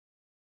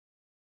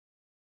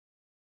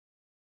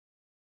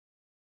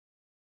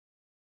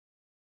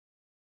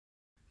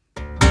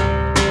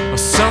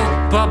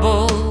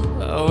bubble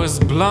was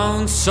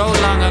blown so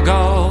long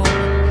ago.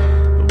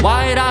 The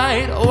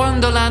wide-eyed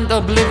wonderland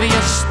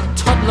oblivious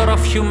toddler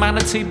of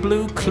humanity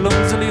blew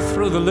clumsily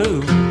through the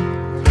loop,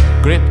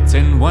 gripped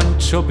in one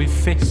chubby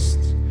fist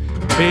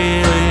billions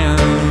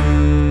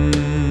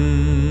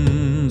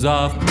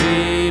of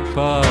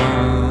people.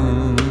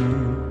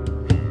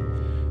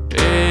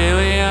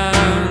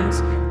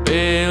 Billions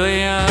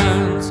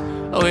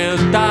will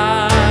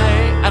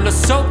die. And the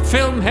soap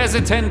film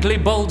hesitantly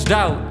bulged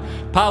out,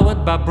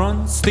 powered by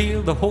bronze,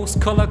 steel, the horse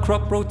color,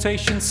 crop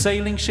rotation,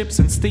 sailing ships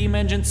and steam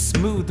engines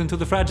smoothed into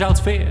the fragile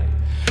sphere.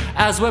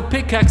 As were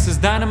pickaxes,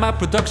 dynamite,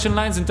 production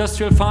lines,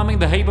 industrial farming,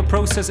 the Haber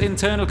process,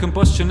 internal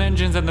combustion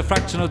engines and the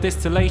fractional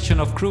distillation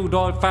of crude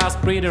oil,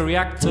 fast breeder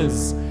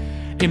reactors,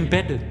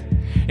 embedded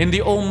in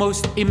the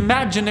almost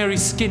imaginary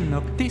skin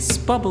of this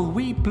bubble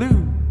we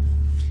blew.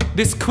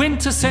 This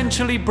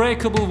quintessentially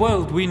breakable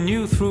world we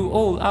knew through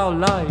all our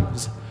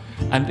lives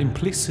and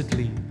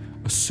implicitly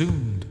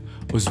assumed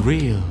was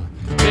real.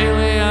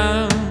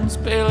 Billions,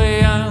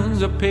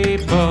 billions of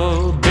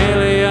people,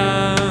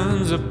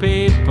 billions of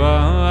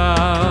people.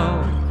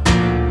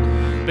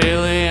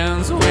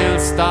 Billions will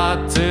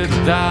start to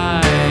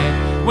die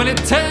when it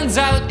turns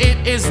out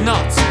it is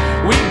not.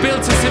 We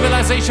built a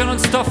civilization on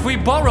stuff we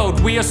borrowed.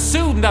 We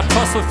assumed that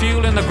fossil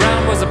fuel in the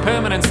ground was a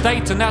permanent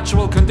state, a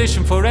natural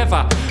condition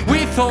forever.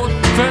 We thought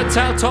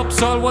fertile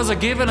topsoil was a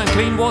given and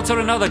clean water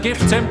another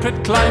gift,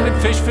 temperate climate,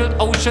 fish-filled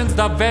oceans,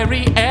 the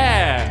very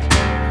air.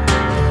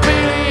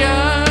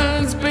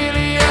 Billions,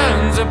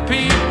 billions of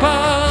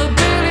people,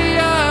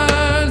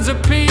 billions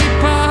of people.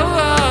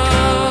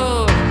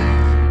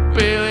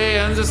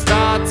 Billions are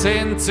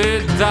starting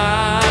to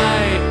die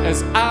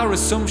as our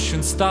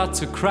assumptions start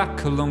to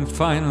crack along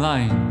fine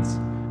lines.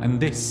 And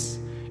this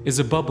is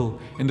a bubble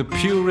in the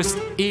purest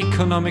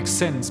economic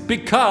sense,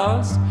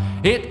 because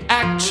it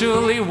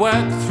actually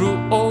worked through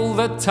all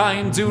the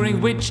time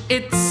during which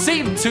it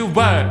seemed to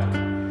work,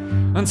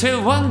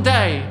 until one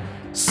day,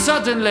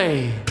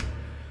 suddenly,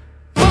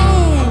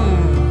 boom!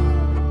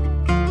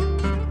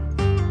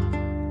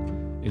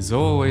 It's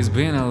always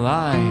been a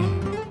lie.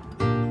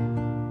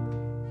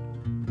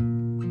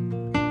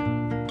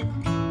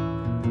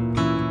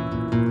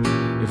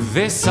 If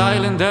this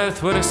island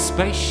Earth were a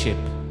spaceship,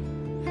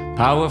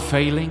 power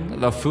failing,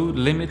 the food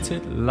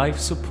limited, life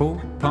support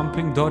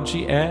pumping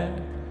dodgy air,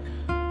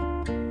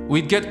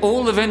 we'd get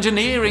all of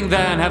engineering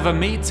there and have a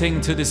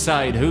meeting to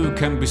decide who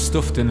can be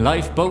stuffed in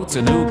lifeboats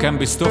and who can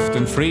be stuffed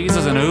in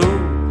freezers and who,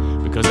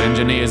 because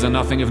engineers are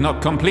nothing if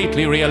not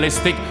completely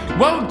realistic,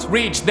 won't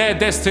reach their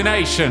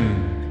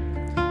destination.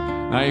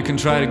 Now you can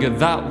try to get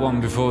that one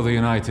before the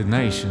United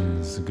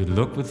Nations. Good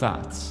luck with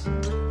that.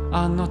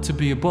 Not to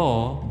be a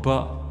bore,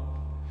 but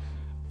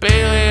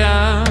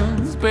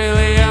billions,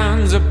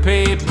 billions of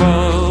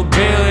people,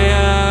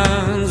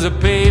 billions of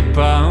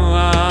people,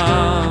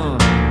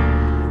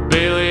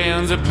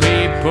 billions of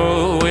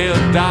people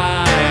will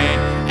die.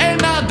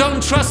 And I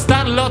don't trust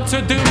that lot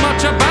to do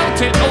much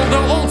about it,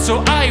 although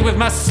also I, with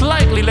my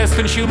slightly less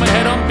than human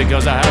head on,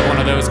 because I have one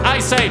of those, I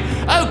say,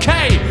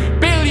 okay,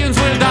 billions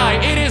will die.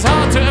 It is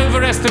hard to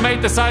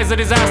overestimate the size of the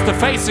disaster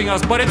facing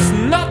us, but it's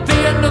not the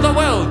end of the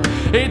world.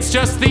 It's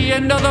just the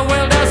end of the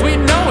world as we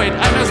know it.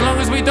 And as long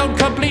as we don't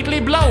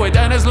completely blow it,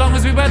 and as long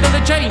as we weather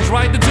the change,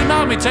 ride the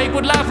tsunami, take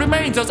what life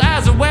remains us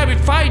as and where we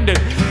find it,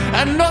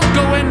 and not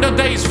go end of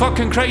days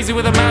fucking crazy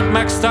with a Mad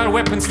Max style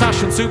weapon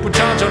stash and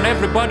supercharge on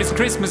everybody's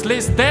Christmas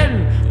list.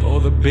 Then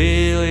for the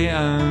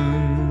billions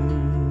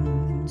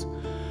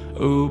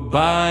who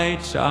by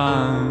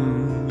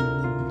chance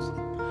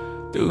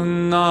do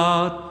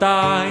not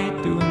die,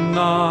 do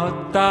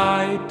not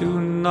die, do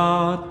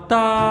not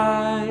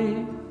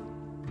die.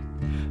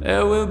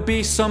 There will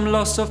be some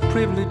loss of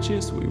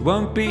privileges. We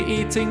won't be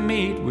eating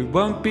meat, we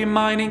won't be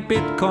mining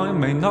Bitcoin,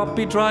 may not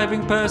be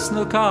driving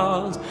personal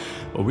cars,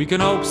 but we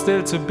can hope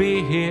still to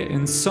be here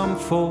in some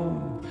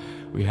form.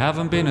 We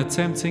haven't been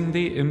attempting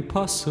the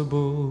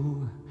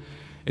impossible.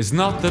 It's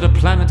not that a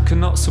planet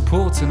cannot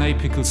support an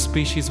apical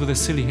species with a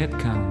silly head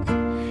count.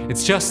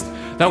 It's just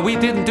that we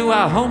didn't do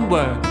our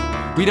homework.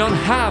 We don't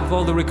have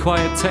all the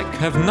required tech,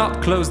 have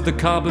not closed the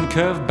carbon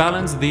curve,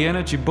 balanced the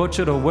energy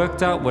budget, or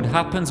worked out what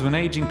happens when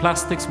aging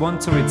plastics want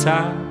to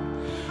retire.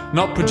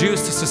 Not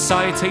produced a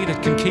society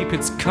that can keep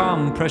its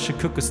calm, pressure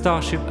cooker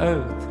starship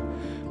Earth.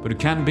 But it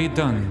can be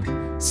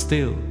done,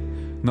 still,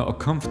 not a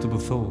comfortable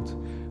thought,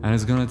 and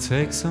it's gonna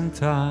take some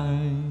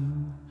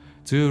time,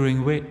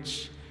 during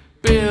which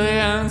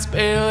billions,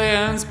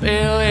 billions,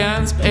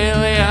 billions,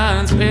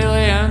 billions,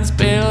 billions,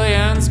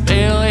 billions,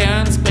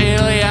 billions,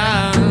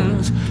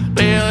 billions,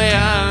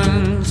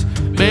 billions,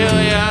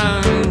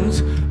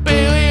 billions,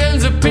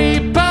 billions of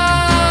people,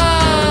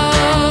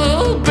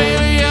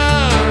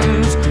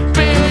 billions,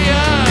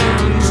 billions,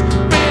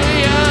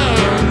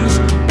 billions,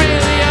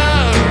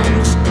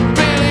 billions,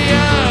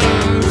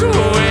 billions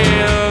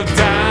will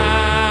die.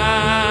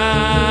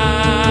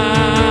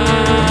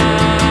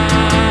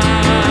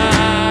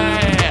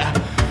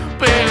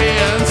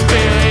 Billions,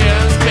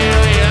 billions,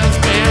 billions,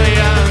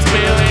 billions, billions,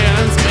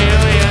 billions,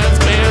 billions,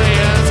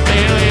 billions.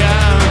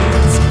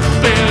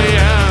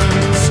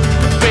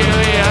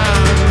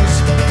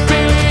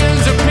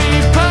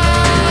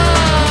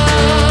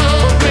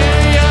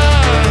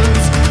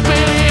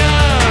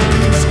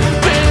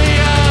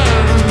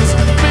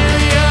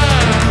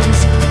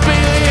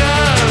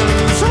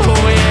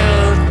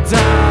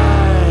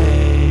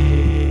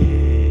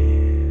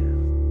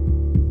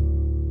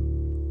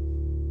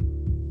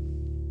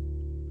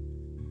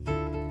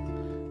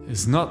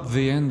 is not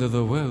the end of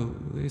the world,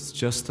 it's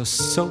just a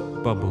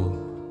soap bubble.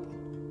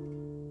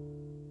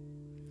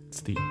 It's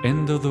the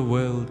end of the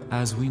world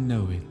as we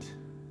know it.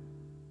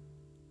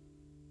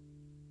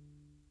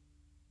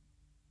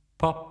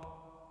 Pop.